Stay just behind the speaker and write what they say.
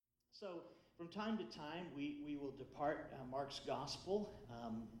So from time to time, we will depart Mark's Gospel.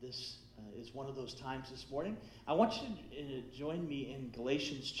 This is one of those times this morning. I want you to join me in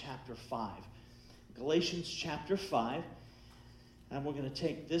Galatians chapter 5. Galatians chapter 5. And we're going to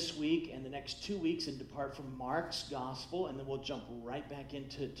take this week and the next 2 weeks and depart from Mark's Gospel, and then we'll jump right back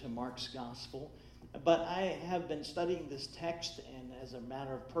into Mark's Gospel. But I have been studying this text, and as a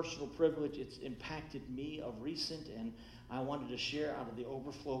matter of personal privilege, it's impacted me of recent, and I wanted to share out of the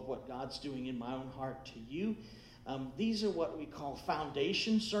overflow of what God's doing in my own heart to you. These are what we call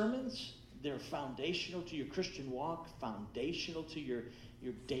foundation sermons. They're foundational to your Christian walk, foundational to your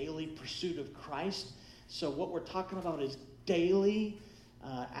daily pursuit of Christ. So what we're talking about is daily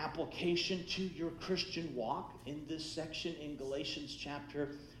application to your Christian walk in this section in Galatians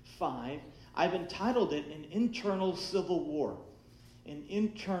chapter 5. I've entitled it An Internal Civil War. An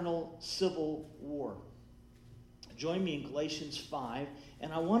Internal Civil War. Join me in Galatians 5,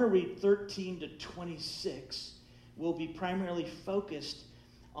 and I want to read 13 to 26. We'll be primarily focused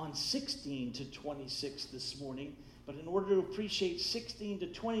on 16 to 26 this morning, but in order to appreciate 16 to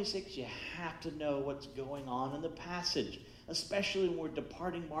 26, you have to know what's going on in the passage, especially when we're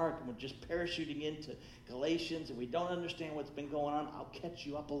departing Mark and we're just parachuting into Galatians and we don't understand what's been going on. I'll catch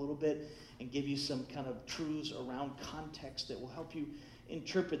you up a little bit and give you some kind of truths around context that will help you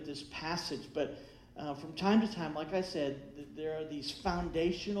interpret this passage. But from time to time, like I said, there are these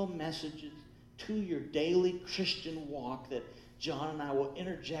foundational messages to your daily Christian walk that John and I will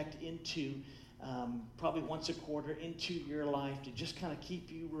interject into probably once a quarter into your life to just kind of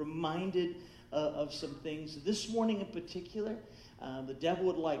keep you reminded of some things. This morning in particular, the devil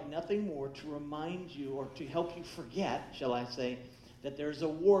would like nothing more to remind you or to help you forget, shall I say, that there's a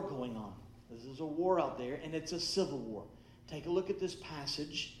war going on. There's a war out there, and it's a civil war. Take a look at this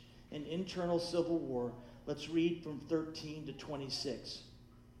passage, an internal civil war. Let's read from 13 to 26.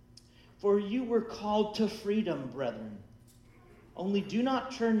 For you were called to freedom, brethren. Only do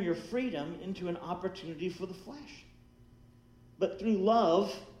not turn your freedom into an opportunity for the flesh, but through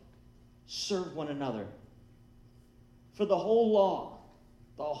love serve one another. For the whole law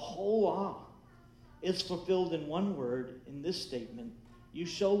is fulfilled in one word, in this statement: you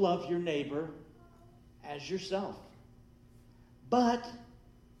shall love your neighbor as yourself. But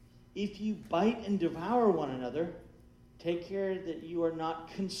if you bite and devour one another, take care that you are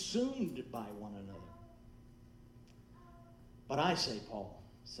not consumed by one another. But I say, Paul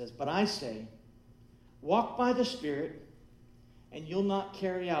says, but I say, walk by the Spirit, and you'll not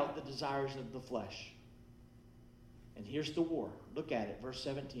carry out the desires of the flesh. And here's the war. Look at it, verse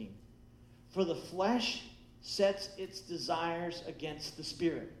 17. For the flesh sets its desires against the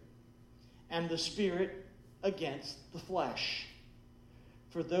Spirit, and the Spirit against the flesh.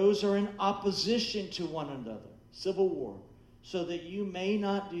 For those are in opposition to one another, civil war, so that you may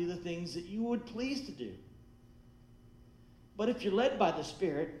not do the things that you would please to do. But if you're led by the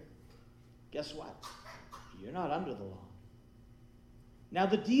Spirit, guess what? You're not under the law. Now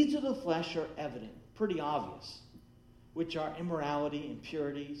the deeds of the flesh are evident, pretty obvious, which are immorality,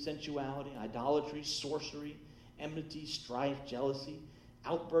 impurity, sensuality, idolatry, sorcery, enmity, strife, jealousy,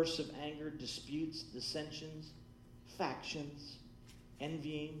 outbursts of anger, disputes, dissensions, factions,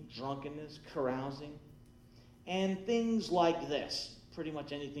 envying, drunkenness, carousing, and things like this. Pretty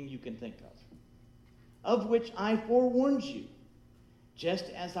much anything you can think of which I forewarned you, just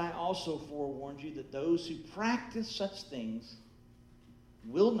as I also forewarned you that those who practice such things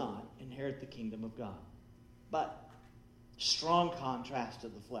will not inherit the kingdom of God. But, strong contrast to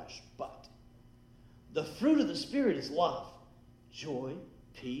the flesh, but the fruit of the Spirit is love, joy,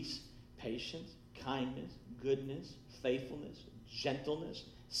 peace, patience, kindness, goodness, faithfulness, gentleness,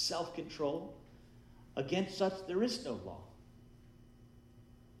 self-control. Against such there is no law.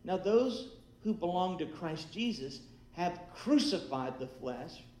 Now those who belong to Christ Jesus have crucified the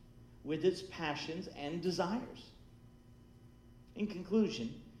flesh with its passions and desires. In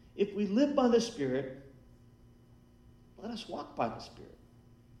conclusion, if we live by the Spirit, let us walk by the Spirit.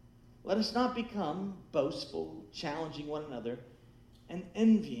 Let us not become boastful, challenging one another, and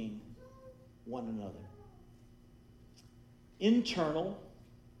envying one another. Internal,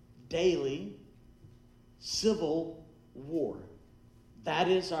 daily, civil war. That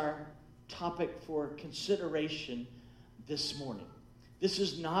is our topic for consideration this morning. This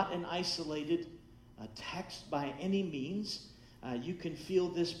is not an isolated text by any means. You can feel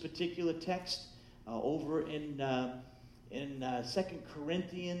this particular text over in 2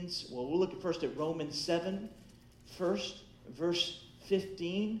 Corinthians. Well, we'll look first at Romans 7, first, verse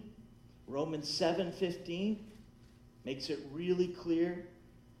 15. Romans 7:15 makes it really clear.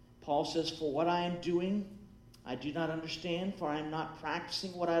 Paul says, for what I am doing, I do not understand, for I am not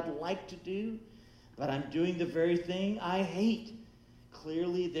practicing what I'd like to do, but I'm doing the very thing I hate.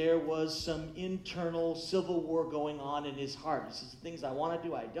 Clearly, there was some internal civil war going on in his heart. He says, the things I want to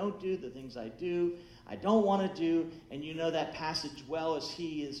do, I don't do. The things I do, I don't want to do. And you know that passage well, as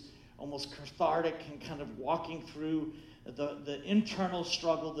he is almost cathartic and kind of walking through the internal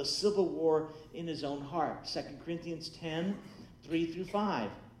struggle, the civil war in his own heart. 2 Corinthians 10, 3 through 5.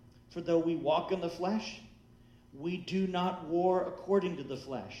 For though we walk in the flesh, we do not war according to the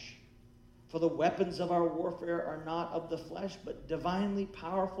flesh. For the weapons of our warfare are not of the flesh, but divinely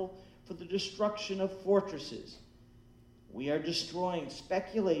powerful for the destruction of fortresses. We are destroying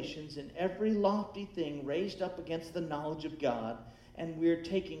speculations and every lofty thing raised up against the knowledge of God, and we are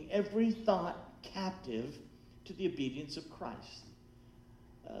taking every thought captive to the obedience of Christ.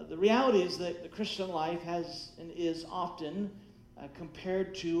 The reality is that the Christian life has and is often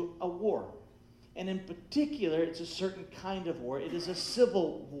compared to a war. And in particular, it's a certain kind of war. It is a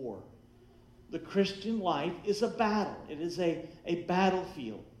civil war. The Christian life is a battle. It is a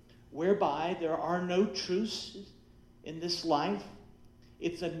battlefield whereby there are no truces in this life.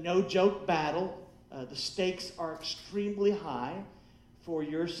 It's a no-joke battle. The stakes are extremely high for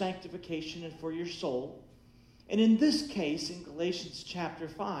your sanctification and for your soul. And in this case, in Galatians chapter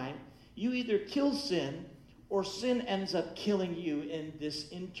 5, you either kill sin or sin ends up killing you in this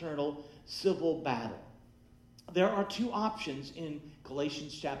internal civil battle. There are two options in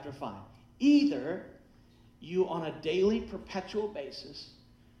Galatians chapter 5. Either you, on a daily, perpetual basis,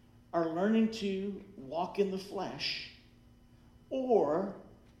 are learning to walk in the flesh, or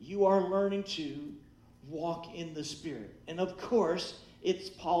you are learning to walk in the Spirit. And of course, it's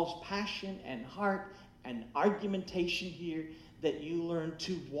Paul's passion and heart and argumentation here that you learn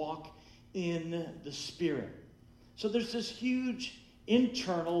to walk in the Spirit. So there's this huge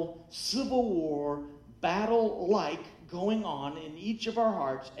internal civil war, battle-like going on in each of our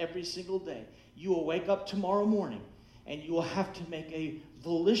hearts every single day. You will wake up tomorrow morning and you will have to make a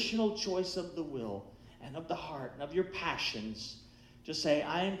volitional choice of the will and of the heart and of your passions to say,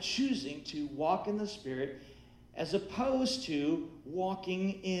 I am choosing to walk in the Spirit as opposed to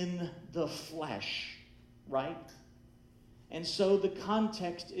walking in the flesh, right? And so the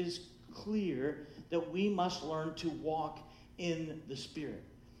context is clear that we must learn to walk in the Spirit.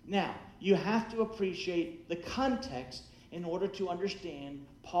 Now, you have to appreciate the context in order to understand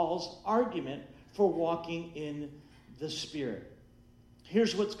Paul's argument for walking in the Spirit.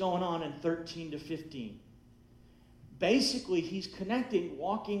 Here's what's going on in 13 to 15. Basically, he's connecting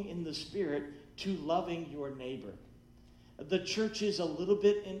walking in the Spirit to loving your neighbor. The church is a little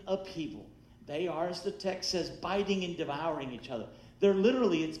bit in upheaval. They are, as the text says, biting and devouring each other. They're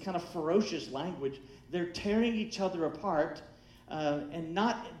literally, it's kind of ferocious language. They're tearing each other apart. And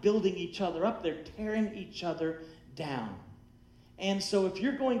not building each other up, they're tearing each other down. And so if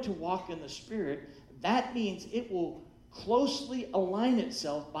you're going to walk in the Spirit, that means it will closely align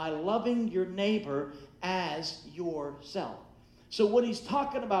itself by loving your neighbor as yourself. So what he's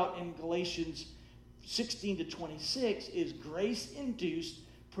talking about in Galatians 16 to 26 is grace-induced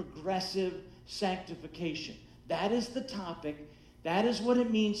progressive sanctification. That is the topic. That is what it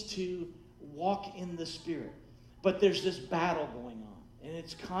means to walk in the Spirit. But there's this battle going on, and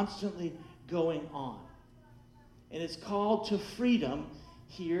it's constantly going on. And it's called to freedom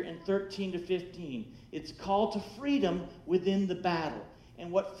here in 13 to 15. It's called to freedom within the battle.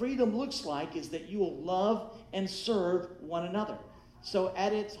 And what freedom looks like is that you will love and serve one another. So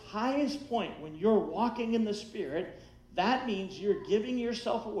at its highest point, when you're walking in the Spirit, that means you're giving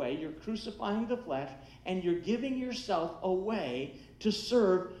yourself away, you're crucifying the flesh, and you're giving yourself away to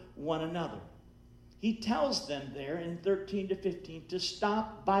serve one another. He tells them there in 13 to 15 to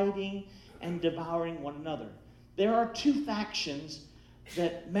stop biting and devouring one another. There are two factions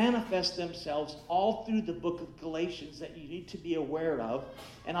that manifest themselves all through the book of Galatians that you need to be aware of.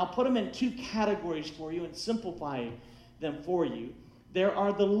 And I'll put them in two categories for you and simplify them for you. There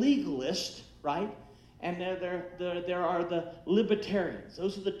are the legalists, right? And there are the libertarians.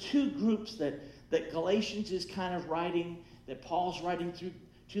 Those are the two groups that Galatians is kind of writing, that Paul's writing through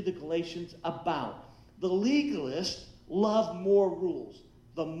to the Galatians about. The legalists love more rules.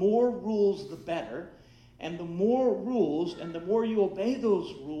 The more rules, the better. And the more rules, and the more you obey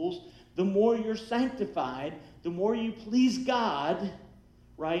those rules, the more you're sanctified, the more you please God,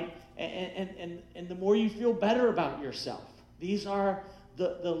 right? And the more you feel better about yourself. These are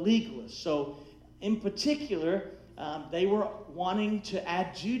the legalists. So in particular, they were wanting to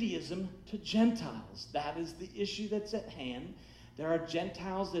add Judaism to Gentiles. That is the issue that's at hand. There are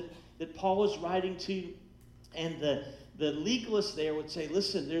Gentiles that Paul is writing to, and the legalists there would say,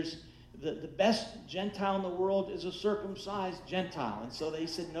 listen, the best Gentile in the world is a circumcised Gentile. And so they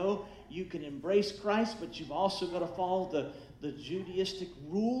said, no, you can embrace Christ, but you've also got to follow the Judaistic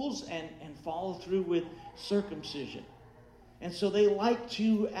rules and follow through with circumcision. And so they like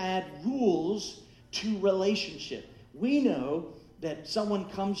to add rules to relationship. We know that someone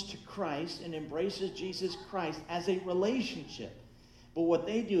comes to Christ and embraces Jesus Christ as a relationship. But what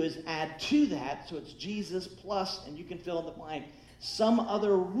they do is add to that, so it's Jesus plus, and you can fill in the blank, some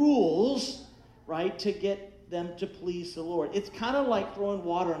other rules, right, to get them to please the Lord. It's kind of like throwing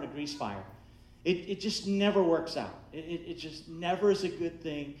water on a grease fire. It just never works out. It just never is a good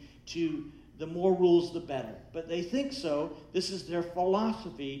thing. The more rules, the better. But they think so. This is their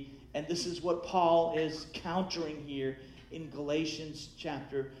philosophy, and this is what Paul is countering here in Galatians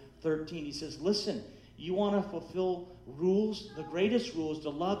chapter 13. He says, listen, you want to fulfill rules? The greatest rule is to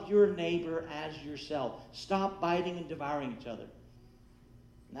love your neighbor as yourself. Stop biting and devouring each other.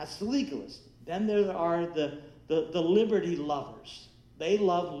 And that's the legalist. Then there are the liberty lovers. They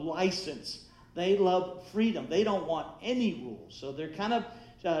love license. They love freedom. They don't want any rules. So they're kind of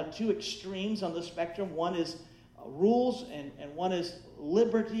two extremes on the spectrum. One is rules and one is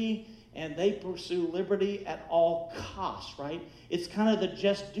liberty, and they pursue liberty at all costs, right? It's kind of the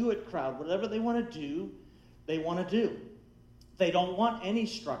just do it crowd. Whatever they want to do, they want to do. They don't want any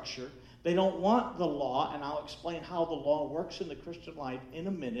structure. They don't want the law, and I'll explain how the law works in the Christian life in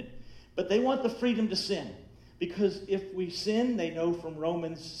a minute. But they want the freedom to sin. Because if we sin, they know from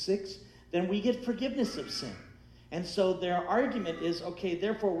Romans 6, then we get forgiveness of sin. And so their argument is, okay,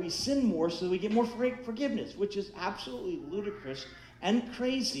 therefore we sin more so we get more forgiveness, which is absolutely ludicrous and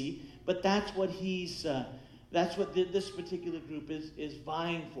crazy, but that's what this particular group is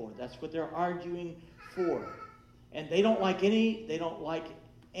vying for. That's what they're arguing for. And they don't like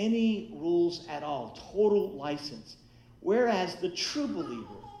any rules at all, total license. Whereas the true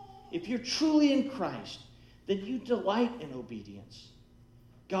believer, if you're truly in Christ, then you delight in obedience.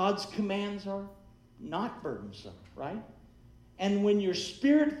 God's commands are not burdensome, right? And when you're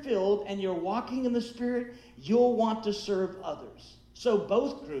Spirit-filled and you're walking in the Spirit, you'll want to serve others. So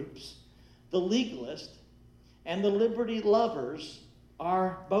both groups, the legalist and the liberty lovers,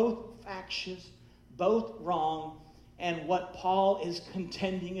 are both factious, both wrong, and what Paul is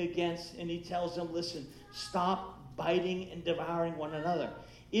contending against, and he tells them, listen, stop biting and devouring one another.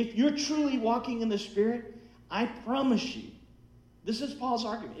 If you're truly walking in the Spirit, I promise you, this is Paul's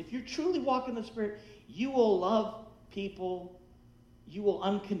argument. If you're truly walking in the Spirit, you will love people. You will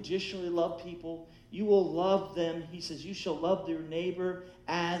unconditionally love people. You will love them. He says, you shall love your neighbor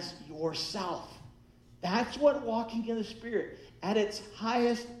as yourself. That's what walking in the Spirit at its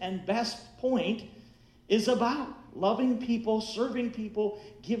highest and best point is about. Loving people, serving people,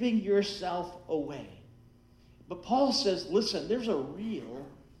 giving yourself away. But Paul says, listen, there's a real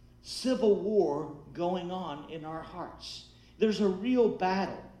civil war going on in our hearts. There's a real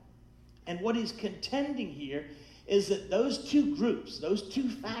battle. And what he's contending here is that those two groups, those two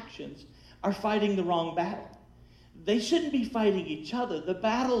factions, are fighting the wrong battle. They shouldn't be fighting each other. The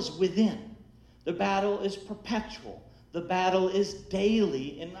battle's within. The battle is perpetual. The battle is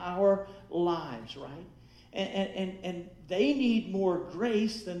daily in our lives, right? And they need more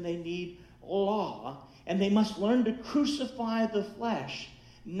grace than they need law. And they must learn to crucify the flesh,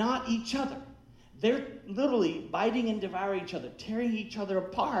 not each other. They're literally biting and devouring each other, tearing each other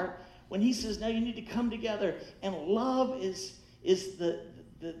apart, when he says, now you need to come together. And love is the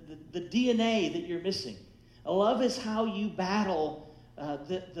DNA that you're missing. Love is how you battle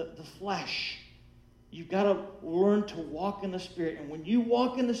the flesh. You've got to learn to walk in the Spirit. And when you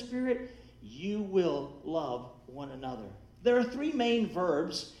walk in the Spirit, you will love one another. There are three main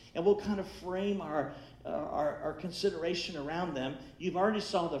verbs, and we'll kind of frame our consideration around them. You've already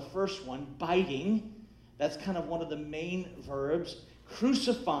saw the first one, biting. That's kind of one of the main verbs.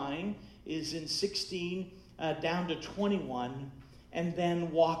 Crucifying is in 16 down to 21. And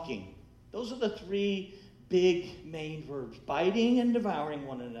then walking. Those are the three big main verbs. Biting and devouring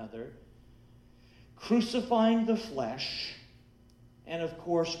one another. Crucifying the flesh. And of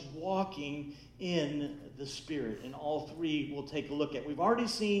course, walking in the Spirit. And all three we'll take a look at. We've already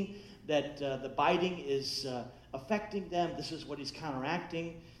seen that the biting is affecting them. This is what he's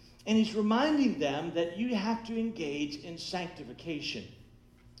counteracting. And he's reminding them that you have to engage in sanctification.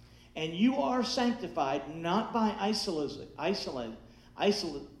 And you are sanctified not by isolationism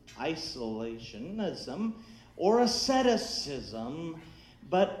or asceticism,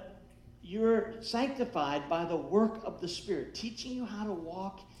 but you're sanctified by the work of the Spirit, teaching you how to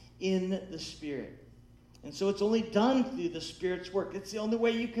walk in the Spirit. And so it's only done through the Spirit's work. It's the only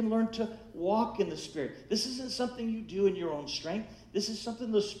way you can learn to walk in the Spirit. This isn't something you do in your own strength. This is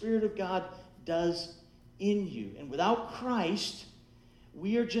something the Spirit of God does in you. And without Christ,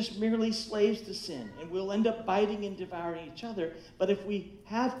 we are just merely slaves to sin, and we'll end up biting and devouring each other. But if we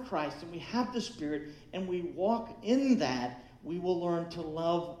have Christ and we have the Spirit and we walk in that, we will learn to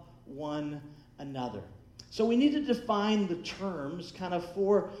love one another. So we need to define the terms kind of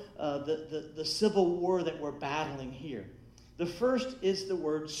for the civil war that we're battling here. The first is the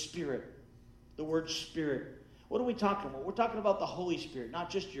word Spirit. The word Spirit. What are we talking about? We're talking about the Holy Spirit, not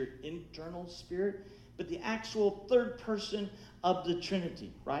just your internal spirit, but the actual third person of the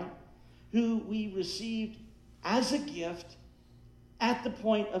Trinity, right? Who we received as a gift at the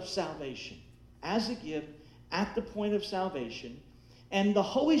point of salvation. As a gift at the point of salvation. And the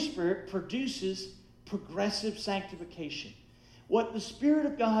Holy Spirit produces progressive sanctification. What the Spirit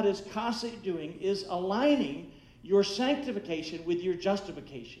of God is constantly doing is aligning your sanctification with your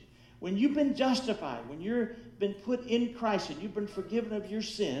justification. When you've been justified, when you've been put in Christ and you've been forgiven of your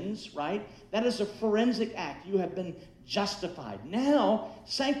sins, right? That is a forensic act. You have been justified. Now,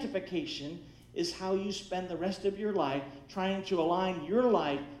 sanctification is how you spend the rest of your life trying to align your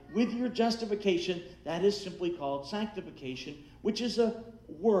life with your justification. That is simply called sanctification, which is a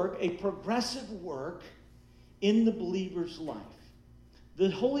work, a progressive work in the believer's life.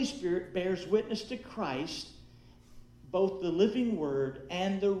 The Holy Spirit bears witness to Christ, both the living word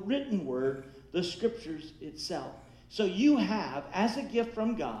and the written word, the scriptures itself. So you have, as a gift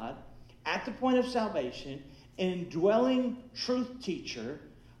from God, at the point of salvation, an indwelling truth teacher,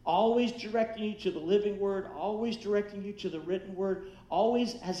 always directing you to the living word, always directing you to the written word,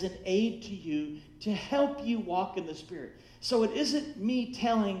 always as an aid to you to help you walk in the Spirit. So it isn't me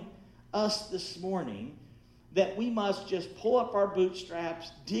telling us this morning that we must just pull up our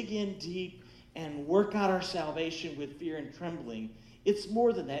bootstraps, dig in deep, and work out our salvation with fear and trembling. It's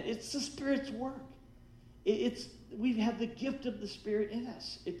more than that. It's the Spirit's work. We have the gift of the Spirit in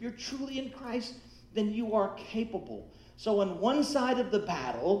us. If you're truly in Christ, then you are capable. So on one side of the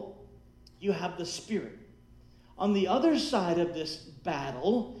battle, you have the Spirit. On the other side of this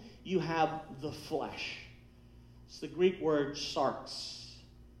battle, you have the flesh. It's the Greek word sarx.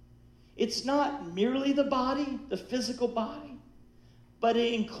 It's not merely the body, the physical body, but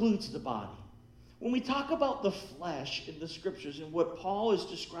it includes the body. When we talk about the flesh in the scriptures and what Paul is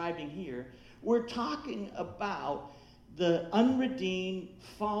describing here, we're talking about the unredeemed,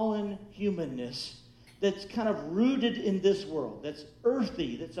 fallen humanness that's kind of rooted in this world, that's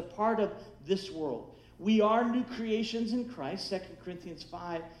earthy, that's a part of this world. We are new creations in Christ, 2 Corinthians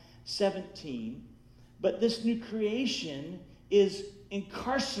 5:17. But this new creation is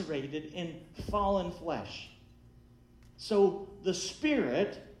incarcerated in fallen flesh. So the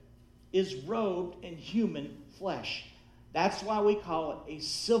Spirit is robed in human flesh. That's why we call it a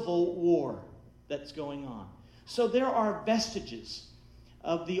civil war that's going on. So there are vestiges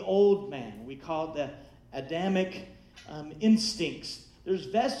of the old man. We call it the Adamic instincts. There's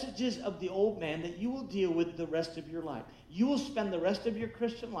vestiges of the old man that you will deal with the rest of your life. You will spend the rest of your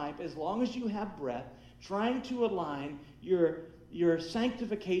Christian life, as long as you have breath, trying to align your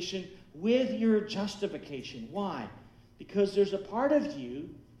sanctification with your justification. Why? Because there's a part of you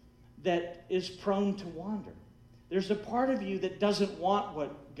that is prone to wander. There's a part of you that doesn't want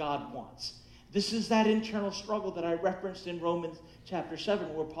what God wants. This is that internal struggle that I referenced in Romans chapter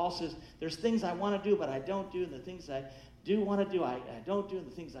 7, where Paul says, there's things I want to do, but I don't do, and the things I do want to do, I don't do, and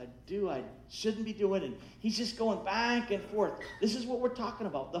the things I do, I shouldn't be doing. And he's just going back and forth. This is what we're talking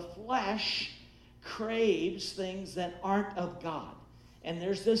about. The flesh craves things that aren't of God. And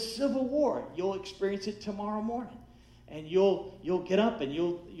there's this civil war. You'll experience it tomorrow morning. And you'll get up and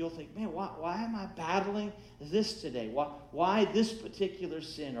you'll think, man, why am I battling this today? Why this particular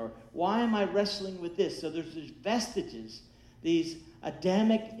sin? Or why am I wrestling with this? So there's these vestiges, these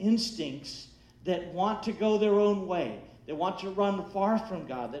Adamic instincts that want to go their own way. They want to run far from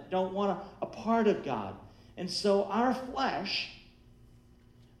God, that don't want a part of God. And so our flesh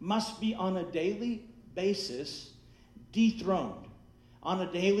must be on a daily basis dethroned, on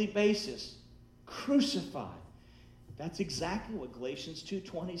a daily basis crucified. That's exactly what Galatians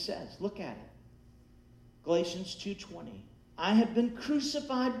 2:20 says. Look at it. Galatians 2:20. I have been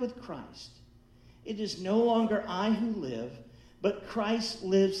crucified with Christ. It is no longer I who live, but Christ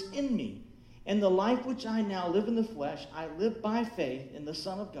lives in me. And the life which I now live in the flesh, I live by faith in the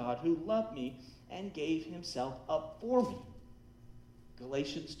Son of God who loved me and gave himself up for me.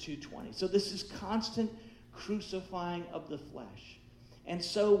 Galatians 2:20. So this is constant crucifying of the flesh. And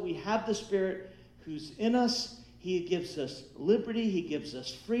so we have the Spirit who's in us. He gives us liberty. He gives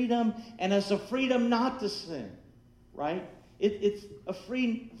us freedom. And it's a freedom not to sin, right? It's a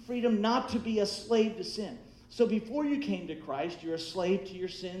freedom not to be a slave to sin. So before you came to Christ, you're a slave to your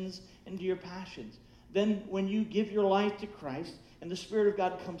sins and to your passions. Then when you give your life to Christ and the Spirit of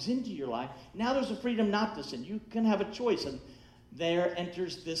God comes into your life, now there's a freedom not to sin. You can have a choice. And there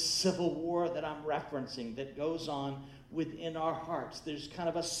enters this civil war that I'm referencing that goes on within our hearts. There's kind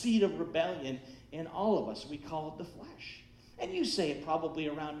of a seed of rebellion in all of us. We call it the flesh. And you say it probably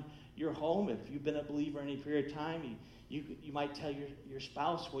around your home. If you've been a believer any period of time, you might tell your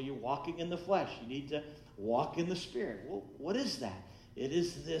spouse, well, you're walking in the flesh. You need to walk in the Spirit. Well, what is that? It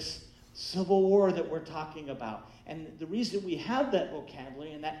is this civil war that we're talking about. And the reason we have that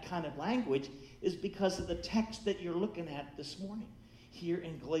vocabulary and that kind of language is because of the text that you're looking at this morning. Here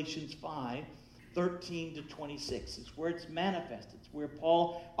in Galatians 5, 13 to 26. It's where it's manifested. It's where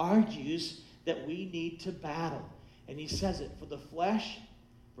Paul argues that we need to battle. And he says it, for the flesh,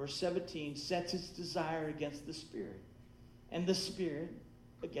 verse 17, sets its desire against the Spirit, and the Spirit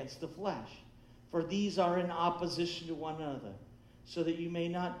against the flesh. For these are in opposition to one another, so that you may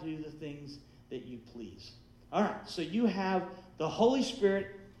not do the things that you please. All right, so you have the Holy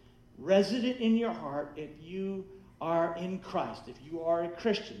Spirit resident in your heart if you are in Christ. If you are a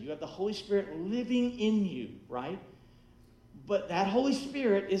Christian, you have the Holy Spirit living in you, right? But that Holy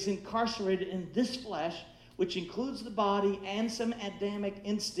Spirit is incarcerated in this flesh, which includes the body and some Adamic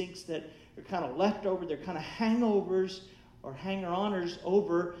instincts that are kind of left over. They're kind of hangovers or hanger-oners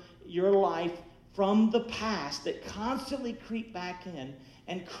over your life from the past that constantly creep back in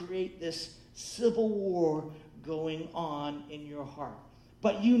and create this civil war going on in your heart.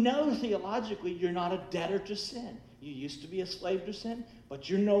 But you know theologically you're not a debtor to sin. You used to be a slave to sin, but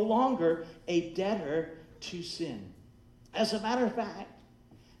you're no longer a debtor to sin. As a matter of fact,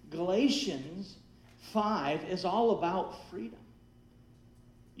 Galatians 5 is all about freedom.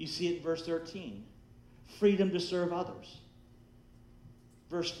 You see it in verse 13. Freedom to serve others.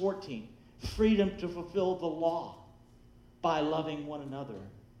 Verse 14. Freedom to fulfill the law by loving one another.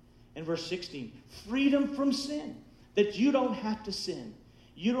 And verse 16. Freedom from sin. That you don't have to sin.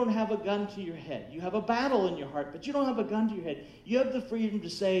 You don't have a gun to your head. You have a battle in your heart, but you don't have a gun to your head. You have the freedom to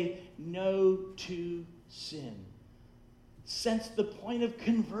say no to sin. Since the point of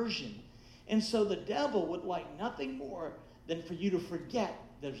conversion. And so the devil would like nothing more than for you to forget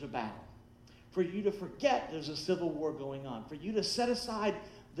there's a battle. For you to forget there's a civil war going on. For you to set aside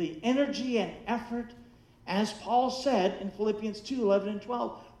the energy and effort, as Paul said in Philippians 2, 11 and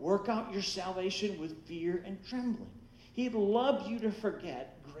 12, work out your salvation with fear and trembling. He'd love you to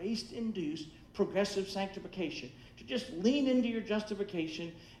forget grace-induced progressive sanctification, to just lean into your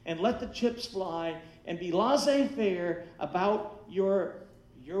justification and let the chips fly and be laissez-faire about your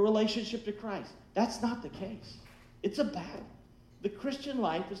relationship to Christ. That's not the case. It's a battle. The Christian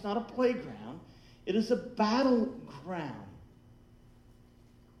life is not a playground. It is a battleground.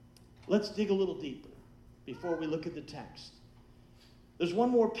 Let's dig a little deeper before we look at the text. There's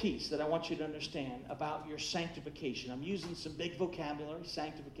one more piece that I want you to understand about your sanctification. I'm using some big vocabulary: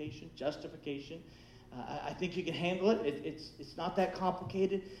 sanctification, justification. I think you can handle it. It's not that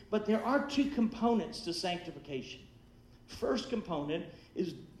complicated. But there are two components to sanctification. First component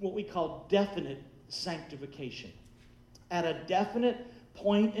is what we call definite sanctification. At a definite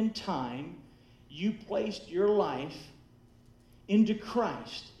point in time, you placed your life into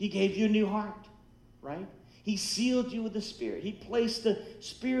Christ. He gave you a new heart, right? He sealed you with the Spirit. He placed the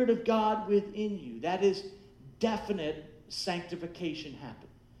Spirit of God within you. That is definite sanctification happen.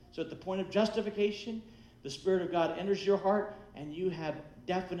 So at the point of justification, the Spirit of God enters your heart and you have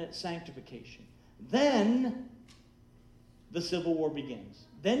definite sanctification. Then the civil war begins.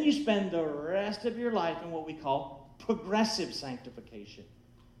 Then you spend the rest of your life in what we call progressive sanctification.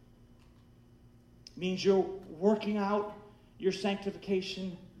 It means you're working out your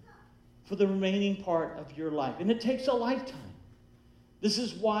sanctification for the remaining part of your life. And it takes a lifetime. This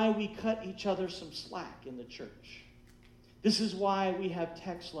is why we cut each other some slack in the church. This is why we have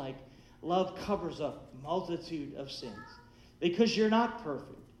texts like, love covers a multitude of sins. Because you're not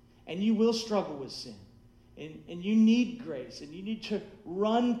perfect. And you will struggle with sin. And you need grace. And you need to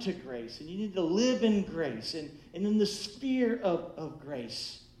run to grace. And you need to live in grace. And in the sphere of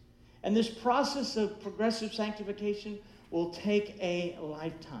grace. And this process of progressive sanctification will take a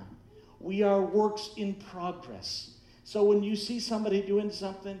lifetime. We are works in progress. So when you see somebody doing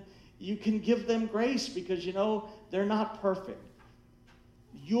something, you can give them grace because you know they're not perfect.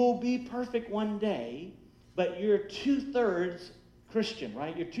 You'll be perfect one day, but you're 2/3 Christian,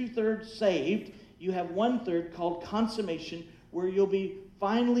 right? You're 2/3 saved. You have 1/3 called consummation, where you'll be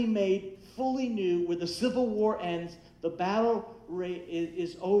finally made fully new, where the civil war ends, the battle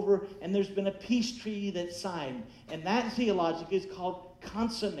is over, and there's been a peace treaty that's signed. And that theologically is called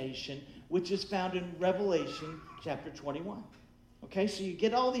consummation, which is found in Revelation chapter 21. Okay, so you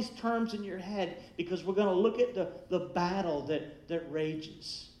get all these terms in your head because we're going to look at the battle that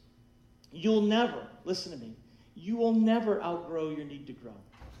rages. You'll never, listen to me, you will never outgrow your need to grow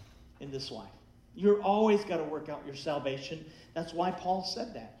in this life. You're always got to work out your salvation. That's why Paul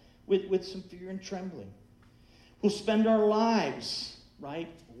said that, with some fear and trembling. We'll spend our lives, right,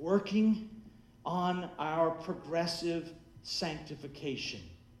 working on our progressive sanctification.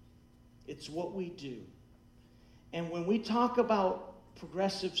 It's what we do. And when we talk about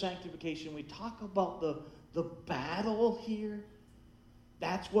progressive sanctification, we talk about the battle here.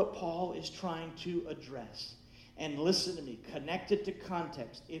 That's what Paul is trying to address. And listen to me, connect it to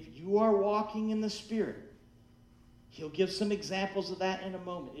context. If you are walking in the Spirit, he'll give some examples of that in a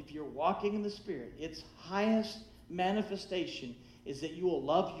moment. If you're walking in the Spirit, its highest manifestation is that you will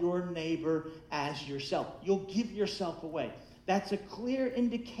love your neighbor as yourself. You'll give yourself away. That's a clear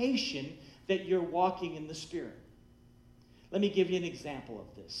indication that you're walking in the Spirit. Let me give you an example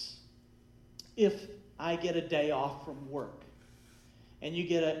of this. If I get a day off from work, and you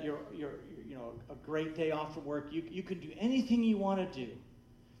get a great day off from work, you can do anything you want to do.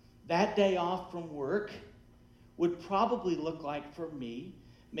 That day off from work would probably look like, for me,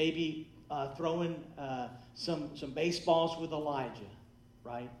 maybe throwing some baseballs with Elijah,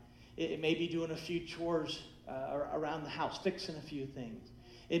 right? It may be doing a few chores around the house, fixing a few things.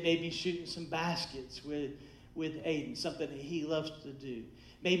 It may be shooting some baskets with Aiden, something that he loves to do.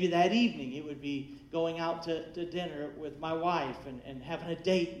 Maybe that evening it would be going out to dinner with my wife and having a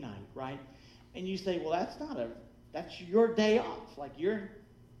date night, right? And you say, well, that's your day off. Like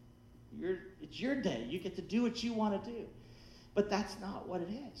it's your day. You get to do what you want to do. But that's not what it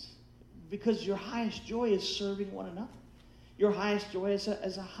is. Because your highest joy is serving one another. Your highest joy as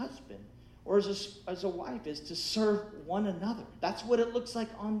a husband or as a wife is to serve one another. That's what it looks like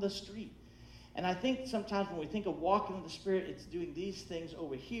on the street. And I think sometimes when we think of walking in the Spirit, it's doing these things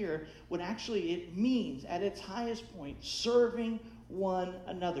over here, when actually it means, at its highest point, serving one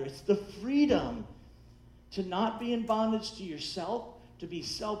another. It's the freedom to not be in bondage to yourself, to be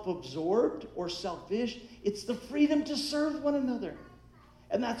self-absorbed or selfish. It's the freedom to serve one another.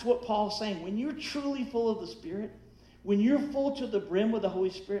 And that's what Paul's saying. When you're truly full of the Spirit, when you're full to the brim with the Holy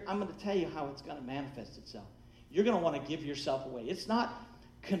Spirit, I'm going to tell you how it's going to manifest itself. You're going to want to give yourself away. It's not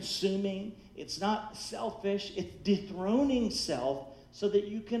consuming. It's not selfish. It's dethroning self so that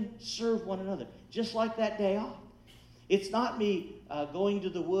you can serve one another. Just like that day off. It's not me going to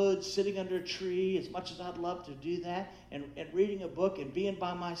the woods, sitting under a tree, as much as I'd love to do that, and reading a book and being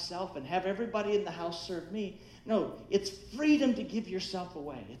by myself and have everybody in the house serve me. No, it's freedom to give yourself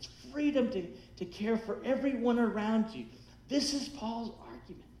away. It's freedom to care for everyone around you. This is Paul's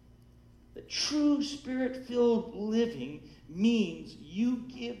argument. The true Spirit-filled living means you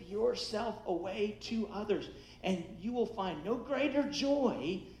give yourself away to others. And you will find no greater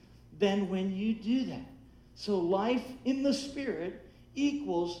joy than when you do that. So life in the Spirit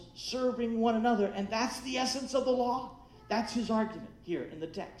equals serving one another. And that's the essence of the law. That's his argument here in the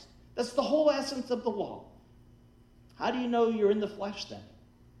text. That's the whole essence of the law. How do you know you're in the flesh then?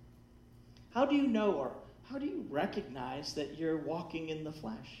 How do you know, or how do you recognize that you're walking in the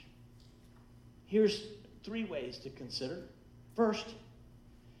flesh? Here's 3 ways to consider. First,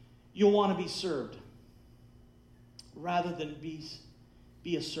 you'll want to be served rather than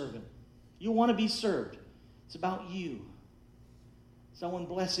be a servant. You'll want to be served. It's about you. Someone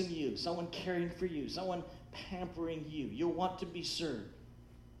blessing you, someone caring for you, someone pampering you. You'll want to be served.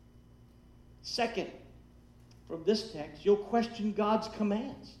 Second, from this text, you'll question God's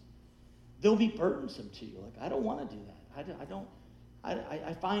commands. They'll be burdensome to you. Like, I don't want to do that.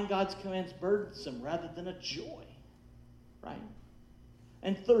 I find God's commands burdensome rather than a joy. Right?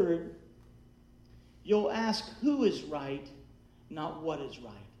 And third, you'll ask who is right, not what is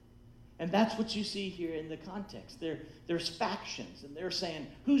right. And that's what you see here in the context. There's factions, and they're saying,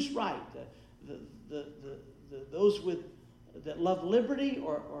 who's right? Those that love liberty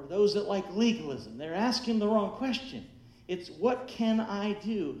or those that like legalism. They're asking the wrong question. It's what can I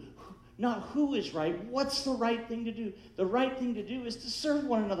do? Not who is right. What's the right thing to do? The right thing to do is to serve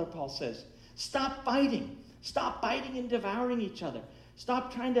one another, Paul says. Stop fighting. Stop biting and devouring each other.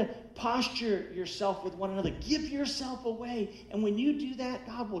 Stop trying to posture yourself with one another. Give yourself away. And when you do that,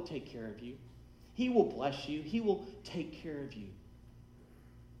 God will take care of you. He will bless you. He will take care of you.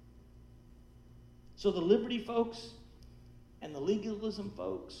 So the liberty folks and the legalism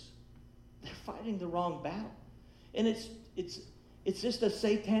folks, they're fighting the wrong battle. And it's just a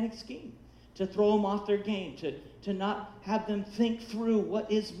satanic scheme to throw them off their game, to not have them think through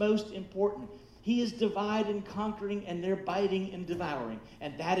what is most important. He is divide and conquering, and they're biting and devouring.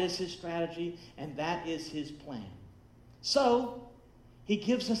 And that is his strategy, and that is his plan. So, he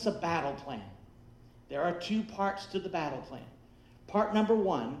gives us a battle plan. There are two parts to the battle plan. Part number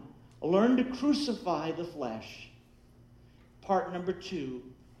one, learn to crucify the flesh. Part number two,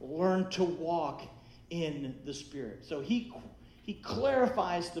 learn to walk in the Spirit. So he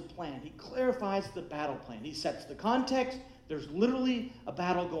clarifies the plan. He clarifies the battle plan. He sets the context. There's literally a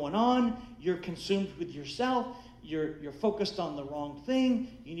battle going on. You're consumed with yourself. You're focused on the wrong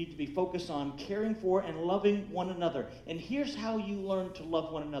thing. You need to be focused on caring for and loving one another. And here's how you learn to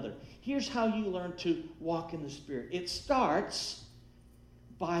love one another. Here's how you learn to walk in the Spirit. It starts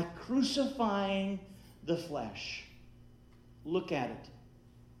by crucifying the flesh. Look at it.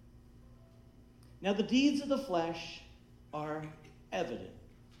 Now, the deeds of the flesh are evident.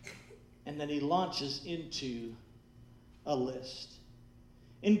 And then he launches into a list.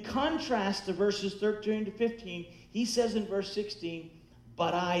 In contrast to verses 13 to 15, he says in verse 16,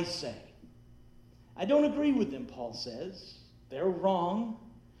 but I say. I don't agree with them, Paul says. They're wrong.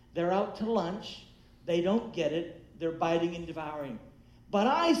 They're out to lunch. They don't get it. They're biting and devouring. But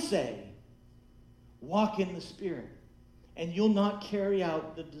I say, walk in the Spirit, and you'll not carry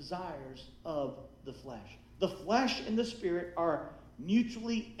out the desires of the flesh. The flesh and the Spirit are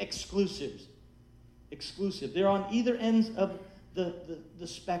mutually exclusive. They're on either ends of the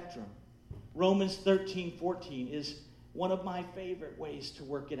spectrum. Romans 13:14 is one of my favorite ways to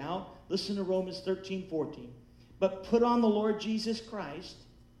work it out. Listen to Romans 13:14. But put on the Lord Jesus Christ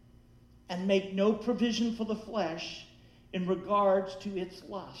and make no provision for the flesh in regards to its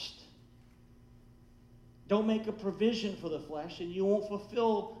lust. Don't make a provision for the flesh and you won't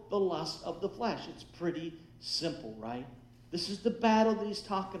fulfill the lust of the flesh. It's pretty simple, right? This is the battle that he's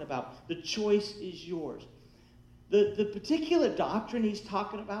talking about. The choice is yours. The particular doctrine he's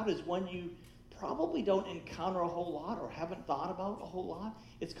talking about is one you probably don't encounter a whole lot or haven't thought about a whole lot.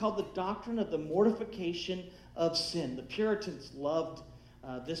 It's called the doctrine of the mortification of sin. The Puritans loved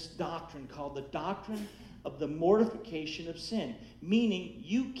this doctrine called the doctrine of the mortification of sin, meaning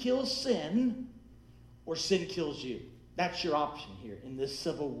you kill sin or sin kills you. That's your option here in this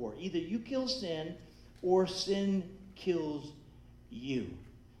civil war. Either you kill sin or sin kills you.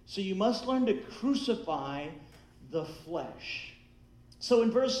 So you must learn to crucify the flesh. So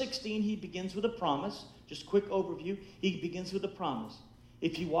in verse 16, he begins with a promise. Just quick overview. He begins with a promise.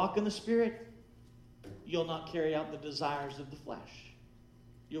 If you walk in the Spirit, you'll not carry out the desires of the flesh.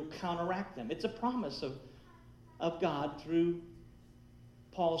 You'll counteract them. It's a promise of God through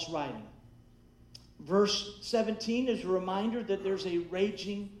Paul's writing. Verse 17 is a reminder that there's a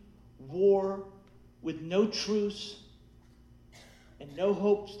raging war with no truce and no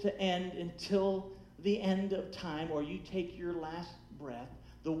hopes to end until the end of time, or you take your last breath.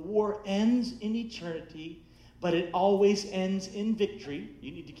 The war ends in eternity, but it always ends in victory.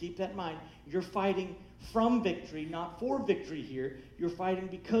 You need to keep that in mind. You're fighting from victory, not for victory here. You're fighting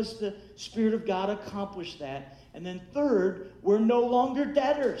because the Spirit of God accomplished that. And then third, we're no longer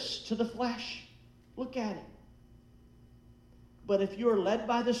debtors to the flesh. Look at it. But if you're led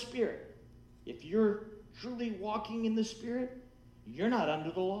by the Spirit, if you're truly walking in the Spirit, you're not under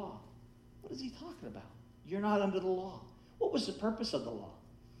the law. What is he talking about? You're not under the law. What was the purpose of the law?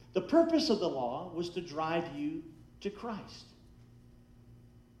 The purpose of the law was to drive you to Christ.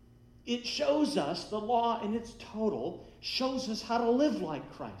 It shows us, the law in its total, shows us how to live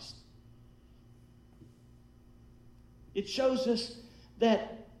like Christ. It shows us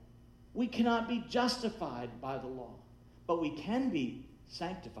that we cannot be justified by the law, but we can be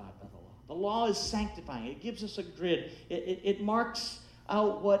sanctified by the law. The law is sanctifying. It gives us a grid. It marks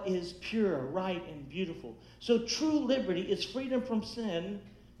out what is pure, right, and beautiful. So true liberty is freedom from sin,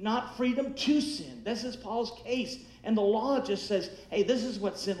 not freedom to sin. This is Paul's case. And the law just says, hey, this is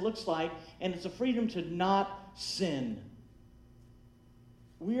what sin looks like, and it's a freedom to not sin.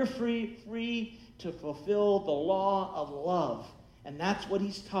 We are free to fulfill the law of love. And that's what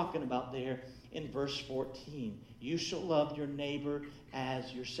he's talking about there in verse 14. You shall love your neighbor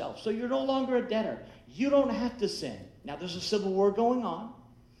as yourself. So you're no longer a debtor. You don't have to sin. Now, there's a civil war going on,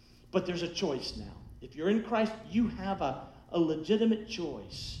 but there's a choice now. If you're in Christ, you have a legitimate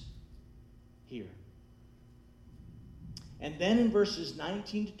choice here. And then in verses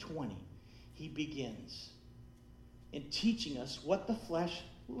 19 to 20, he begins in teaching us what the flesh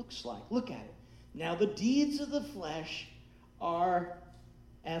looks like. Look at it. Now, the deeds of the flesh are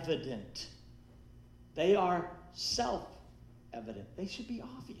evident. They are self-evident. They should be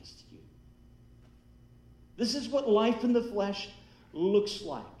obvious to you. This is what life in the flesh looks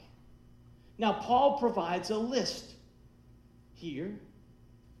like. Now, Paul provides a list here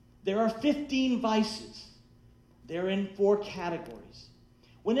There are 15 vices. They're in 4 categories.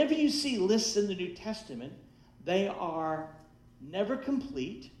 Whenever you see lists in the New Testament, they are never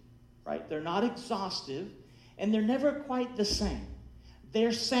complete, right? They're not exhaustive, and they're never quite the same.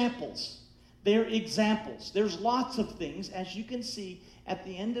 They're samples. They're examples. There's lots of things. As you can see, at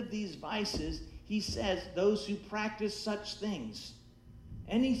the end of these vices, he says, those who practice such things,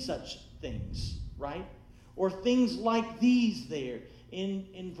 any such things, right? Or things like these there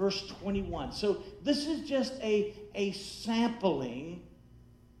in verse 21. So this is just a sampling.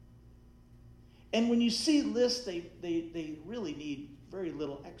 And when you see lists, they really need very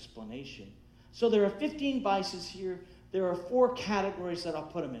little explanation. So there are 15 vices here. There are 4 categories that I'll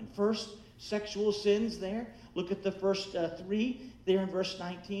put them in. First, sexual sins there. Look at the first 3 there in verse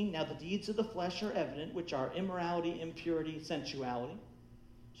 19. Now the deeds of the flesh are evident, which are immorality, impurity, sensuality.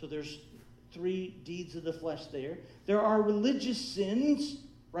 So there's 3 deeds of the flesh there. There are religious sins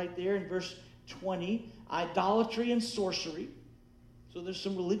right there in verse 20. Idolatry and sorcery. So there's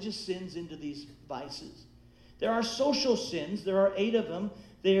some religious sins into these vices. There are social sins. There are 8 of them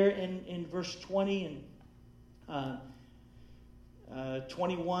there in verse 20 and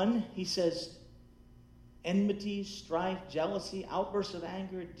 21. He says, enmity, strife, jealousy, outbursts of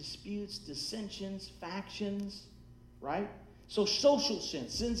anger, disputes, dissensions, factions, right? So social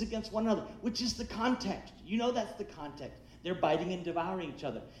sins, sins against one another, which is the context. You know that's the context. They're biting and devouring each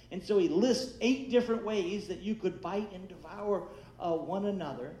other. And so he lists 8 different ways that you could bite and devour one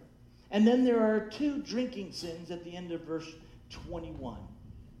another. And then there are 2 drinking sins at the end of verse 21.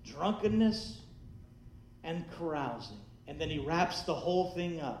 Drunkenness and carousing. And then he wraps the whole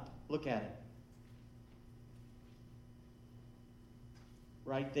thing up. Look at it.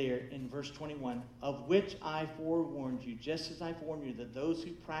 Right there in verse 21, of which I forewarned you, just as I forewarned you, that those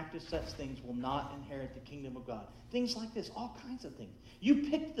who practice such things will not inherit the kingdom of God. Things like this, all kinds of things. You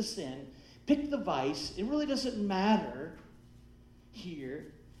pick the sin, pick the vice. It really doesn't matter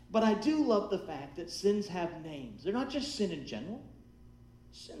here. But I do love the fact that sins have names. They're not just sin in general.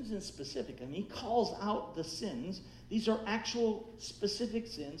 Sins in specific. I mean, he calls out the sins. These are actual specific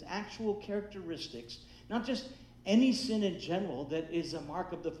sins, actual characteristics, not just any sin in general that is a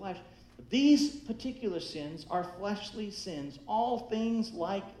mark of the flesh. These particular sins are fleshly sins, all things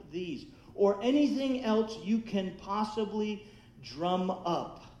like these, or anything else you can possibly drum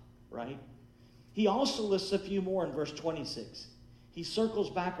up, right? He also lists a few more in verse 26. He circles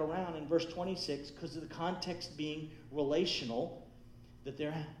back around in verse 26 because of the context being relational, that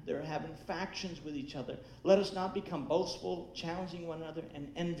they're having factions with each other. Let us not become boastful, challenging one another,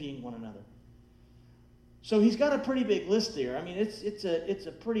 and envying one another. So he's got a pretty big list there. I mean, it's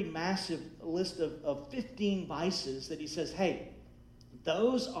a pretty massive list of 15 vices that he says, hey,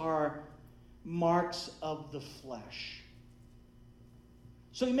 those are marks of the flesh.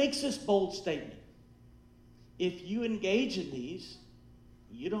 So he makes this bold statement. If you engage in these,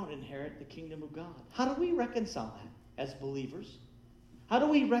 you don't inherit the kingdom of God. How do we reconcile that as believers? How do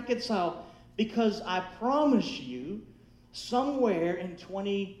we reconcile? Because I promise you, somewhere in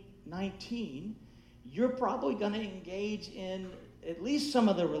 2019, you're probably going to engage in at least some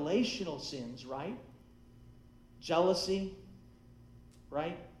of the relational sins, right? Jealousy,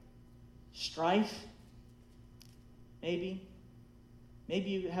 right? Strife, maybe.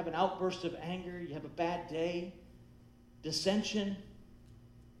 Maybe you have an outburst of anger. You have a bad day. Dissension.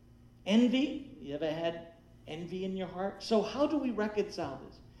 Envy. You ever had envy in your heart? So how do we reconcile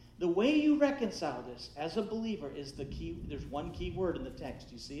this? The way you reconcile this as a believer is the key. There's one key word in the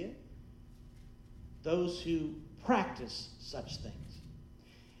text. You see it? Those who practice such things.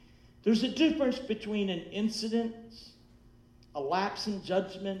 There's a difference between an incident, a lapse in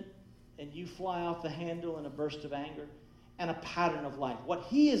judgment, and you fly off the handle in a burst of anger, and a pattern of life. What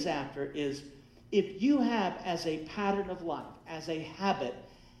he is after is, if you have as a pattern of life, as a habit,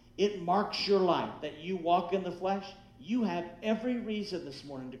 it marks your life, that you walk in the flesh, you have every reason this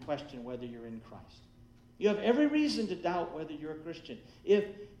morning to question whether you're in Christ. You have every reason to doubt whether you're a Christian.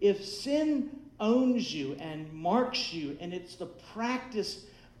 If sin owns you and marks you, and it's the practice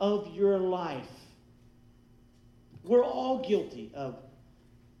of your life, we're all guilty of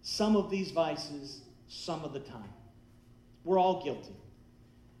some of these vices some of the time. We're all guilty.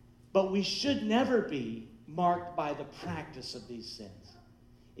 But we should never be marked by the practice of these sins.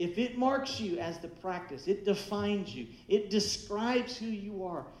 If it marks you as the practice, it defines you, it describes who you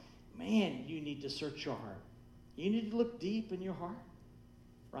are, man, you need to search your heart. You need to look deep in your heart,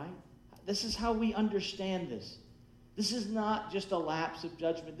 right? This is how we understand this. This is not just a lapse of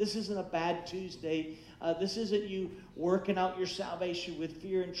judgment. This isn't a bad Tuesday. This isn't you working out your salvation with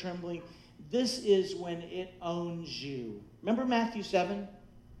fear and trembling. This is when it owns you. Remember Matthew 7?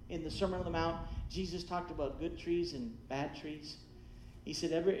 in the Sermon on the Mount, Jesus talked about good trees and bad trees. He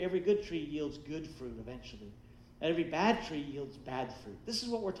said every good tree yields good fruit eventually. Every bad tree yields bad fruit. This is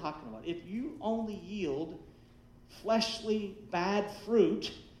what we're talking about. If you only yield fleshly bad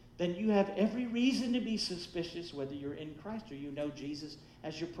fruit, then you have every reason to be suspicious whether you're in Christ or you know Jesus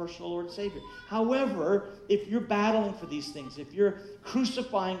as your personal Lord and Savior. However, if you're battling for these things, if you're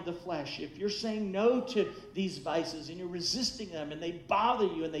crucifying the flesh, if you're saying no to these vices and you're resisting them and they bother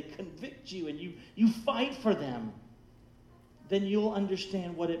you and they convict you and you fight for them, then you'll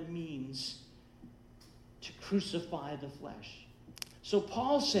understand what it means to crucify the flesh. So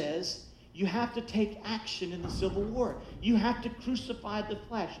Paul says you have to take action in the Civil War. You have to crucify the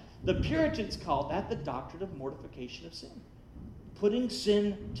flesh. The Puritans called that the doctrine of mortification of sin, putting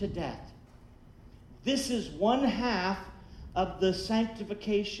sin to death. This is one half of the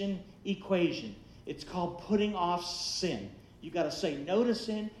sanctification equation. It's called putting off sin. You got to say no to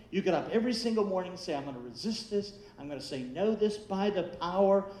sin. You get up every single morning and say, I'm going to resist this. I'm going to say no to this by the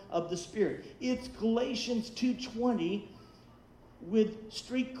power of the Spirit. It's Galatians 2:20 with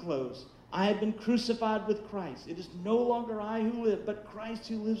street clothes. I have been crucified with Christ. It is no longer I who live, but Christ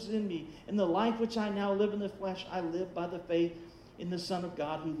who lives in me. In the life which I now live in the flesh, I live by the faith in the Son of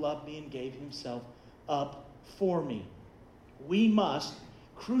God who loved me and gave himself up for me. We must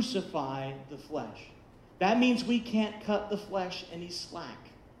crucify the flesh. That means we can't cut the flesh any slack.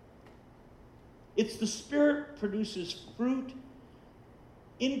 It's the Spirit produces fruit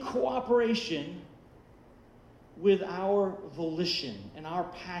in cooperation with our volition and our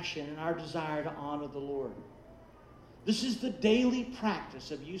passion and our desire to honor the Lord. This is the daily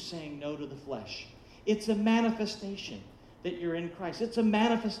practice of you saying no to the flesh. It's a manifestation that you're in Christ. It's a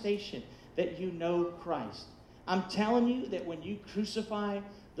manifestation that you know Christ. I'm telling you that when you crucify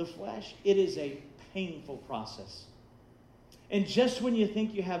the flesh, it is a painful process. And just when you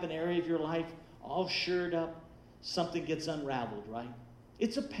think you have an area of your life all shored up, something gets unraveled, right?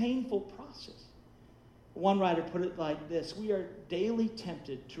 It's a painful process. One writer put it like this: we are daily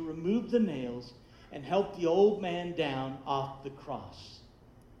tempted to remove the nails and help the old man down off the cross.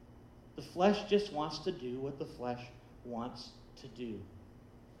 The flesh just wants to do what the flesh wants to do,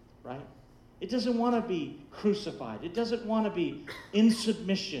 right? It doesn't want to be crucified. It doesn't want to be in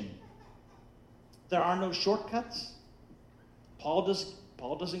submission. There are no shortcuts. Paul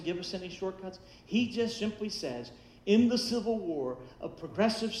doesn't give us any shortcuts. He just simply says, in the Civil War of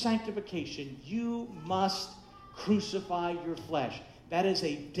progressive sanctification, you must crucify your flesh. That is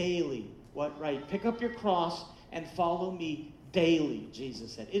a daily, right? Pick up your cross and follow me daily,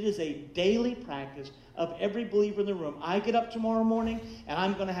 Jesus said. It is a daily practice of every believer in the room. I get up tomorrow morning and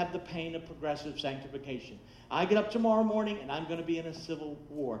I'm going to have the pain of progressive sanctification. I get up tomorrow morning and I'm going to be in a civil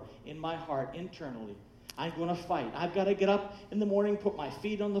war in my heart internally. I'm going to fight. I've got to get up in the morning, put my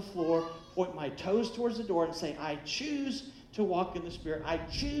feet on the floor, point my toes towards the door and say, I choose to walk in the Spirit. I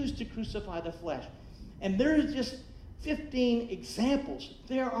choose to crucify the flesh. And there are just 15 examples.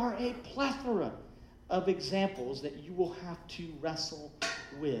 There are a plethora of examples that you will have to wrestle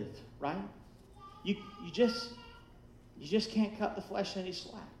with, right? You just can't cut the flesh any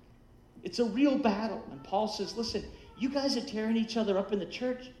slack. It's a real battle. And Paul says, listen, you guys are tearing each other up in the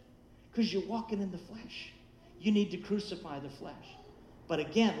church because you're walking in the flesh. You need to crucify the flesh. But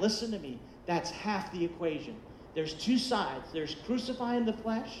again, listen to me. That's half the equation. There's two sides. There's crucifying the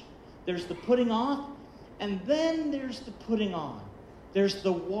flesh. There's the putting off. And then there's the putting on. There's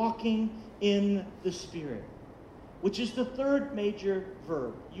the walking in the Spirit, which is the third major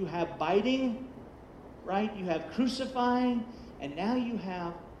verb. You have biting, right? You have crucifying, and now you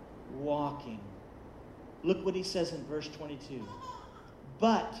have walking. Look what he says in verse 22.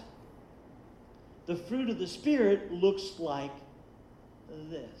 But the fruit of the Spirit looks like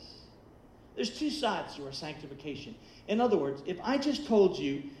this. There's two sides to our sanctification. In other words, if I just told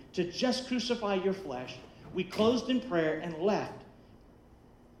you to just crucify your flesh, we closed in prayer and left,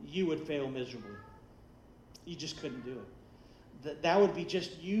 you would fail miserably. You just couldn't do it. That would be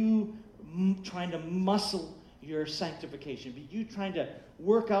just you trying to muscle your sanctification, be you trying to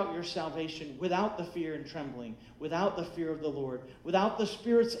work out your salvation without the fear and trembling, without the fear of the Lord, without the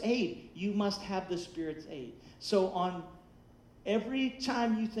Spirit's aid. You must have the Spirit's aid. So on every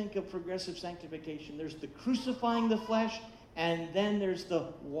time you think of progressive sanctification, there's the crucifying the flesh, and then there's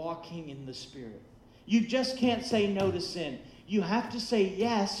the walking in the Spirit. You just can't say no to sin. You have to say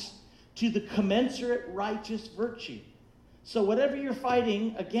yes to the commensurate righteous virtue. So whatever you're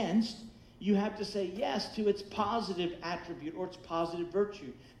fighting against, you have to say yes to its positive attribute or its positive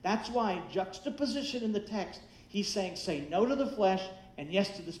virtue. That's why juxtaposition in the text, he's saying say no to the flesh and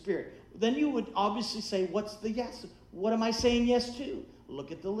yes to the Spirit. Then you would obviously say, what's the yes? What am I saying yes to?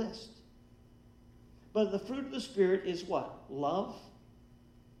 look at the list. But the fruit of the Spirit is what? Love,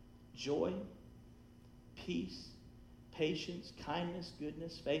 joy, peace, patience, kindness,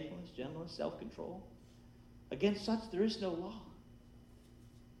 goodness, faithfulness, gentleness, self-control. Against such there is no law.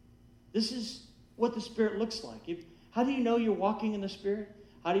 This is what the Spirit looks like. How do you know you're walking in the Spirit?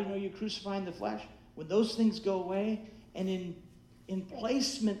 How do you know you're crucifying the flesh? When those things go away, and in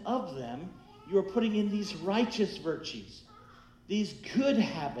placement of them, you are putting in these righteous virtues, these good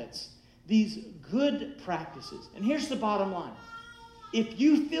habits, these good practices. And here's the bottom line. If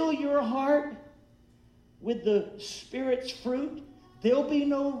you fill your heart with the Spirit's fruit, there'll be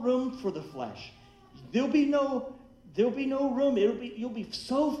no room for the flesh. There'll be no room. You'll be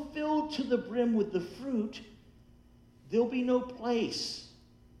so filled to the brim with the fruit, there'll be no place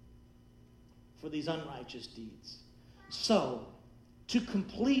for these unrighteous deeds. So, to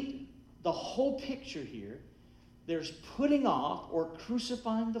complete the whole picture here, there's putting off or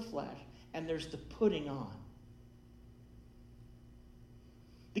crucifying the flesh, and there's the putting on.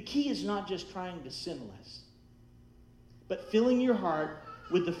 The key is not just trying to sin less, but filling your heart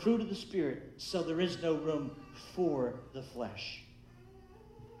with the fruit of the Spirit so there is no room for the flesh.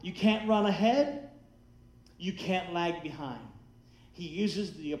 You can't run ahead. You can't lag behind. He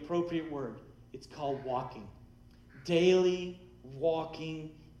uses the appropriate word. It's called walking. Daily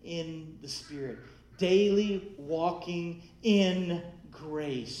walking in the Spirit. Daily walking in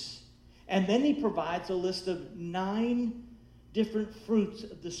grace. And then he provides a list of 9 different fruits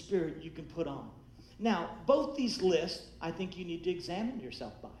of the Spirit you can put on. Now, both these lists, I think you need to examine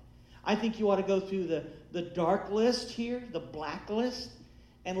yourself by. I think you ought to go through the dark list here, the black list,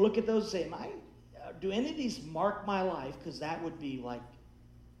 and look at those and say, do any of these mark my life? Because that would be like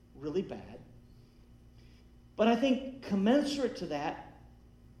really bad. But I think commensurate to that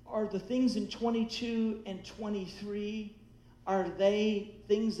are the things in 22 and 23. Are they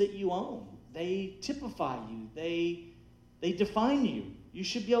things that you own? They typify you. They define you. You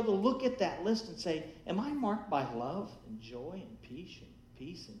should be able to look at that list and say, am I marked by love and joy and peace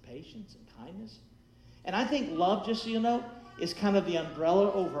and patience and kindness? And I think love, just so you know, is kind of the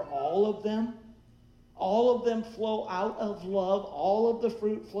umbrella over all of them. All of them flow out of love. All of the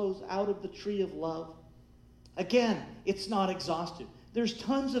fruit flows out of the tree of love. Again, it's not exhaustive. There's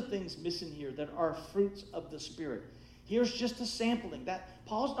tons of things missing here that are fruits of the Spirit. Here's just a sampling. That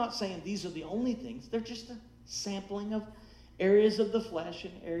Paul's not saying these are the only things. They're just a sampling of areas of the flesh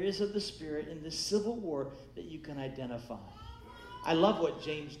and areas of the Spirit in this civil war that you can identify. I love what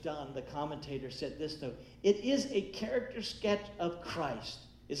James Dunn, the commentator, said this, though. It is a character sketch of Christ,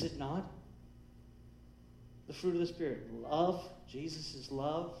 is it not? The fruit of the Spirit. Love. Jesus is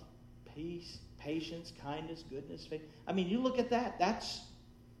love, peace, patience, kindness, goodness, faith. I mean, you look at that. That's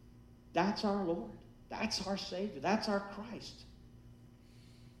our Lord. That's our Savior. That's our Christ.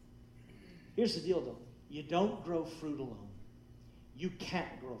 Here's the deal, though. You don't grow fruit alone. You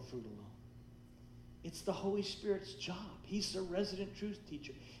can't grow fruit alone. It's the Holy Spirit's job. He's the resident truth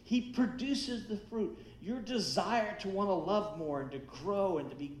teacher. He produces the fruit. Your desire to want to love more and to grow and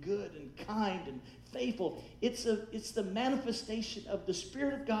to be good and kind and faithful, it's the manifestation of the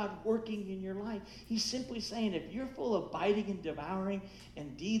Spirit of God working in your life. He's simply saying, if you're full of biting and devouring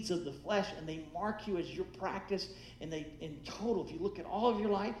and deeds of the flesh, and they mark you as your practice, and they, in total, if you look at all of your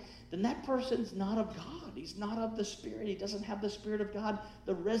life, then that person's not of God. He's not of the Spirit. He doesn't have the Spirit of God,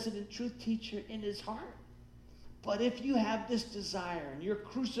 the resident truth teacher, in his heart. But if you have this desire and you're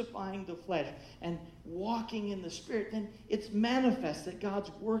crucifying the flesh and walking in the Spirit, then it's manifest that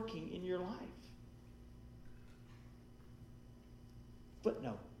God's working in your life.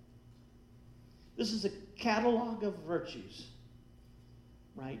 Footnote. This is a catalog of virtues,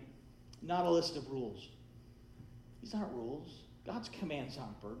 right? Not a list of rules. These aren't rules. God's commands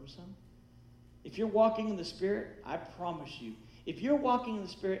aren't burdensome. If you're walking in the Spirit, I promise you, if you're walking in the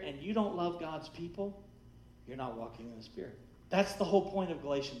Spirit and you don't love God's people, you're not walking in the Spirit. That's the whole point of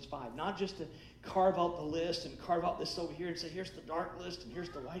Galatians 5. Not just to carve out the list and carve out this over here and say, here's the dark list and here's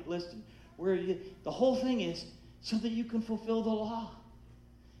the white list. And where you. The whole thing is so that you can fulfill the law.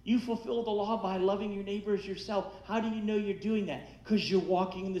 You fulfill the law by loving your neighbor as yourself. How do you know you're doing that? Because you're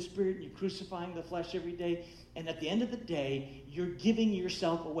walking in the Spirit and you're crucifying the flesh every day. And at the end of the day, you're giving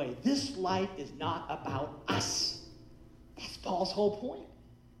yourself away. This life is not about us. That's Paul's whole point.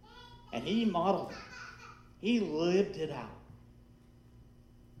 And he modeled it. He lived it out.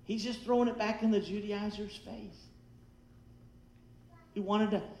 He's just throwing it back in the Judaizer's face. He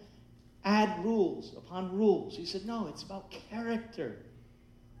wanted to add rules upon rules. He said, no, it's about character.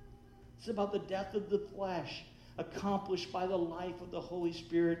 It's about the death of the flesh accomplished by the life of the Holy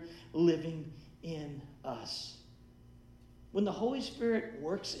Spirit living in us. When the Holy Spirit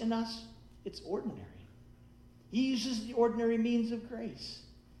works in us, it's ordinary. He uses the ordinary means of grace.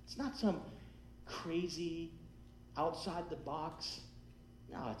 It's not some crazy, outside the box.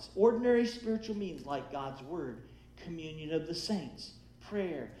 No, it's ordinary spiritual means like God's word, communion of the saints,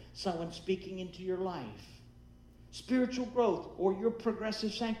 prayer, someone speaking into your life. Spiritual growth or your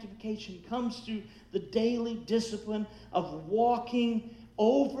progressive sanctification comes through the daily discipline of walking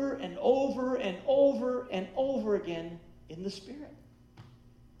over and over and over and over again in the Spirit.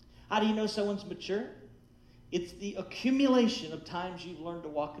 How do you know someone's mature? It's the accumulation of times you've learned to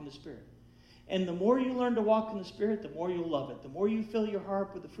walk in the Spirit. And the more you learn to walk in the Spirit, the more you'll love it. The more you fill your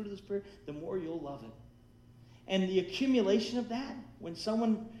heart with the fruit of the Spirit, the more you'll love it. And the accumulation of that, when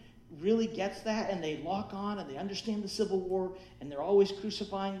someone really gets that and they lock on and they understand the civil war and they're always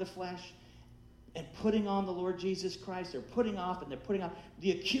crucifying the flesh and putting on the Lord Jesus Christ, they're putting off and they're putting on,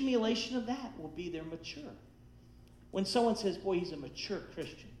 the accumulation of that will be their mature. When someone says, boy, he's a mature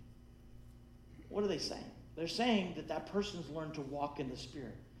Christian, what are they saying? They're saying that that person's learned to walk in the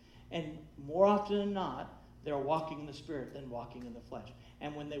Spirit. And more often than not, they're walking in the Spirit than walking in the flesh.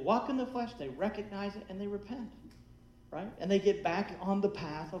 And when they walk in the flesh, they recognize it and they repent. Right? And they get back on the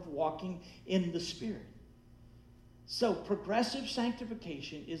path of walking in the Spirit. So progressive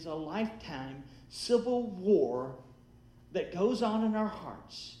sanctification is a lifetime civil war that goes on in our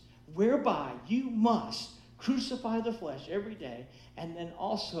hearts, whereby you must crucify the flesh every day and then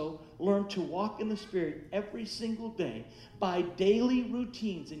also learn to walk in the Spirit every single day by daily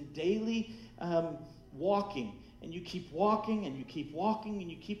routines and daily walking. And you keep walking, and you keep walking, and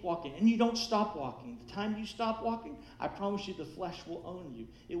you keep walking. And you don't stop walking. The time you stop walking, I promise you the flesh will own you.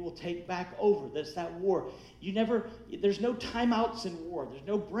 It will take back over. That's that war. There's no timeouts in war. There's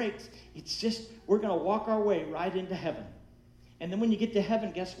no breaks. It's just, we're going to walk our way right into heaven. And then when you get to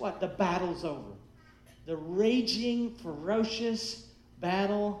heaven, guess what? The battle's over. The raging, ferocious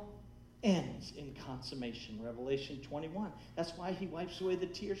battle ends in consummation. Revelation 21. That's why he wipes away the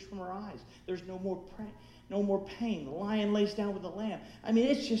tears from our eyes. There's no more pain. No more pain. The lion lays down with the lamb. I mean,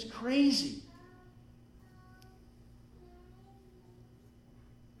 it's just crazy.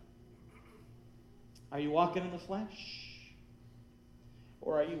 Are you walking in the flesh?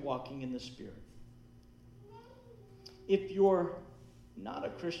 Or are you walking in the Spirit? If you're not a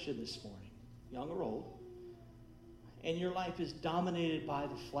Christian this morning, young or old, and your life is dominated by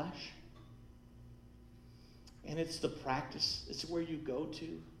the flesh, and it's the practice, it's where you go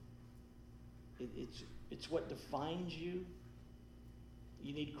to, it's what defines you,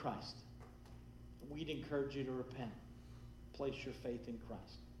 you need Christ. We'd encourage you to repent. Place your faith in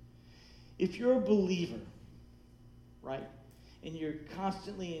Christ. If you're a believer, right, and you're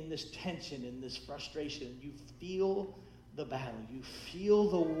constantly in this tension, in this frustration, you feel the battle, you feel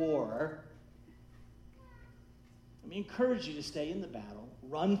the war, let me encourage you to stay in the battle,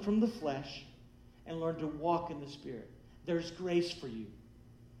 run from the flesh, and learn to walk in the Spirit. There's grace for you.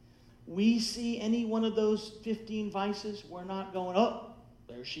 We see any one of those 15 vices, we're not going, oh,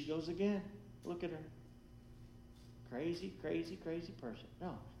 there she goes again. Look at her. Crazy, crazy, crazy person.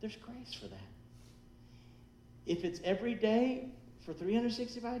 No, there's grace for that. If it's every day for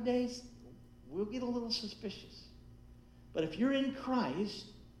 365 days, we'll get a little suspicious. But if you're in Christ,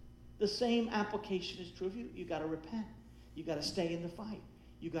 the same application is true of you. You've got to repent. You've got to stay in the fight.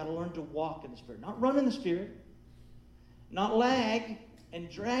 You've got to learn to walk in the Spirit. Not run in the Spirit. Not lag and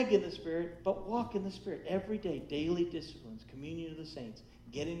drag in the Spirit, but walk in the Spirit every day. Daily disciplines, communion of the saints.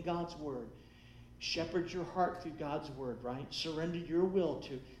 Get in God's Word. Shepherd your heart through God's Word, right? Surrender your will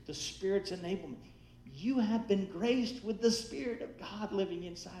to the Spirit's enablement. You have been graced with the Spirit of God living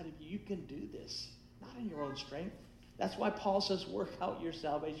inside of you. You can do this, not in your own strength. That's why Paul says, work out your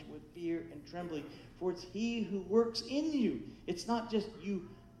salvation with fear and trembling, for it's He who works in you. It's not just you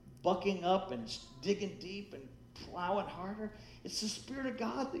bucking up and digging deep and plowing harder. It's the Spirit of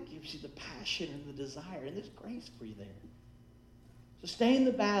God that gives you the passion and the desire, and there's grace for you there. So stay in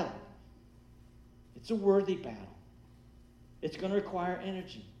the battle. It's a worthy battle. It's going to require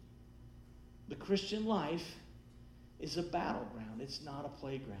energy. The Christian life is a battleground. It's not a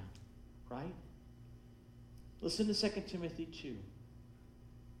playground, right? Listen to 2 Timothy 2.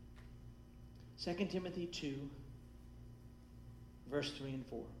 2 Timothy 2, verse 3 and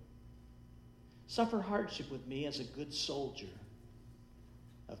 4. Suffer hardship with me as a good soldier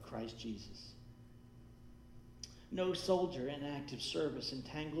of Christ Jesus. No soldier in active service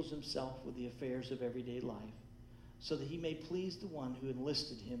entangles himself with the affairs of everyday life, so that he may please the one who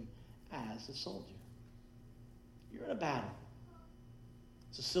enlisted him as a soldier. You're in a battle.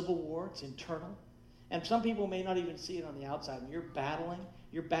 It's a civil war. It's internal. And some people may not even see it on the outside. When you're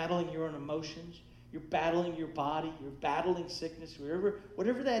battling your own emotions. You're battling your body. You're battling sickness.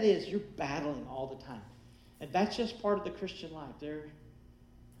 Whatever that is, you're battling all the time. And that's just part of the Christian life. There's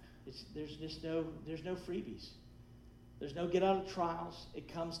no freebies. There's no get out of trials.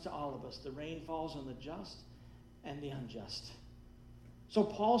 It comes to all of us. The rain falls on the just and the unjust. So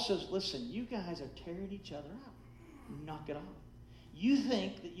Paul says, listen, you guys are tearing each other up. Knock it off. You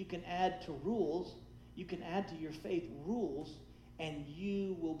think that you can add to rules, you can add to your faith rules, and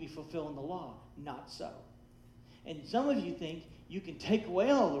you will be fulfilling the law. Not so. And some of you think you can take away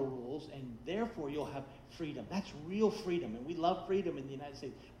all the rules, and therefore you'll have freedom. That's real freedom, and we love freedom in the United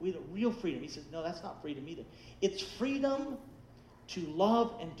States. We have real freedom. He says, no, that's not freedom either. It's freedom to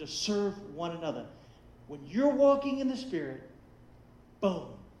love and to serve one another. When you're walking in the Spirit, boom,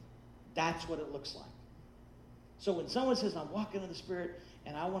 that's what it looks like. So when someone says, I'm walking in the Spirit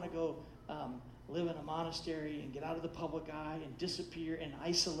and I want to go live in a monastery and get out of the public eye and disappear in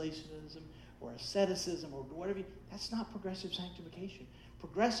isolationism or asceticism or whatever, that's not progressive sanctification.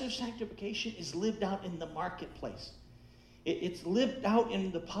 Progressive sanctification is lived out in the marketplace. It's lived out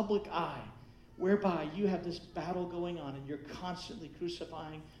in the public eye, whereby you have this battle going on and you're constantly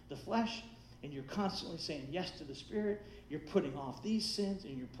crucifying the flesh and you're constantly saying yes to the Spirit. You're putting off these sins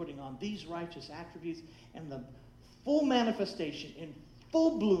and you're putting on these righteous attributes, and the full manifestation, in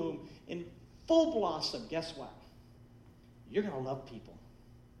full bloom, in full blossom, guess what? You're going to love people.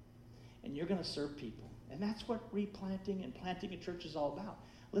 And you're going to serve people. And that's what replanting and planting a church is all about.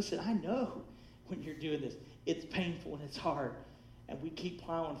 Listen, I know when you're doing this, it's painful and it's hard. And we keep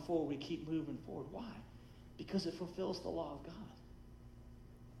plowing forward. We keep moving forward. Why? Because it fulfills the law of God.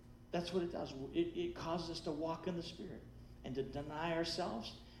 That's what it does. It causes us to walk in the Spirit and to deny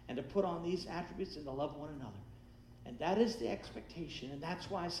ourselves and to put on these attributes and to love one another. And that is the expectation. And that's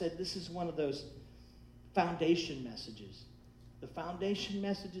why I said this is one of those foundation messages. The foundation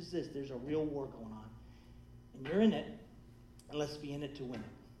message is this. There's a real war going on. And you're in it, and let's be in it to win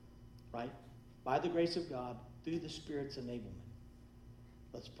it. Right? By the grace of God, through the Spirit's enablement.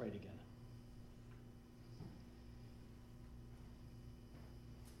 Let's pray together.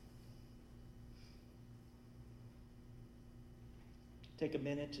 Take a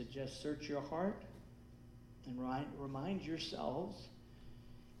minute to just search your heart and remind yourselves,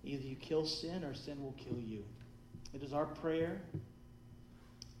 either you kill sin or sin will kill you. It is our prayer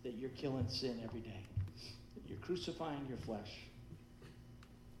that you're killing sin every day, that you're crucifying your flesh.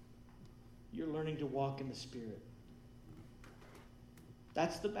 You're learning to walk in the Spirit.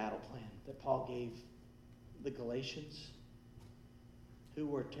 That's the battle plan that Paul gave the Galatians, who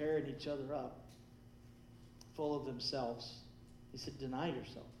were tearing each other up, full of themselves. He said, deny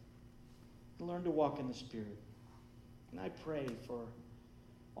yourself. Learn to walk in the Spirit. And I pray for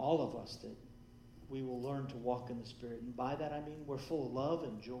all of us that we will learn to walk in the Spirit. And by that I mean we're full of love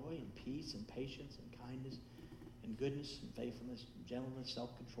and joy and peace and patience and kindness and goodness and faithfulness, and gentleness,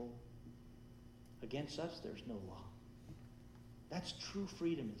 self-control. Against such there's no law. That's true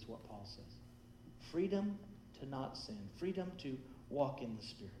freedom, is what Paul says. Freedom to not sin. Freedom to walk in the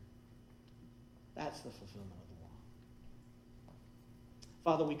Spirit. That's the fulfillment of the law.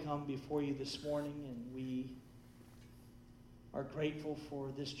 Father, we come before you this morning, and we are grateful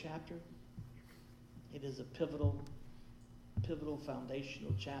for this chapter. It is a pivotal,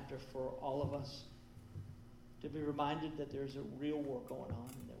 foundational chapter for all of us, to be reminded that there's a real war going on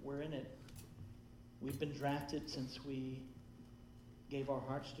and that we're in it. We've been drafted since we gave our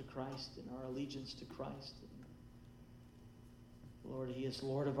hearts to Christ and our allegiance to Christ. And Lord, He is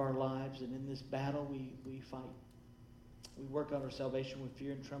Lord of our lives, and in this battle we fight. We work on our salvation with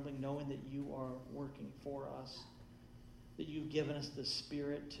fear and trembling, knowing that you are working for us, that you've given us the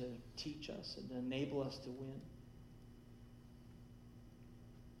Spirit to teach us and to enable us to win.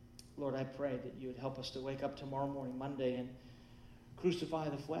 Lord, I pray that you would help us to wake up tomorrow morning, Monday, and crucify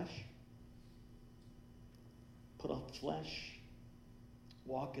the flesh, put off the flesh,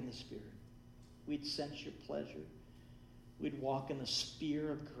 walk in the Spirit. We'd sense your pleasure. We'd walk in the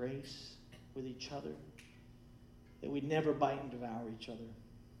sphere of grace with each other, that we'd never bite and devour each other.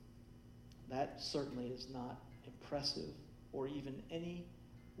 That certainly is not impressive or even any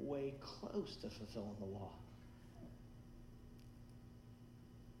way close to fulfilling the law.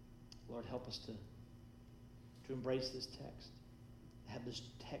 Lord, help us to embrace this text, have this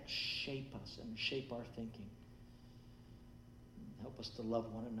text shape us and shape our thinking. Help us to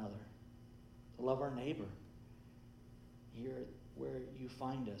love one another, to love our neighbor. Here where you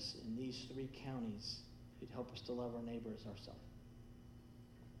find us in these 3 counties, you'd help us to love our neighbor as ourselves.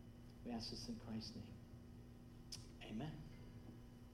 We ask this in Christ's name. Amen.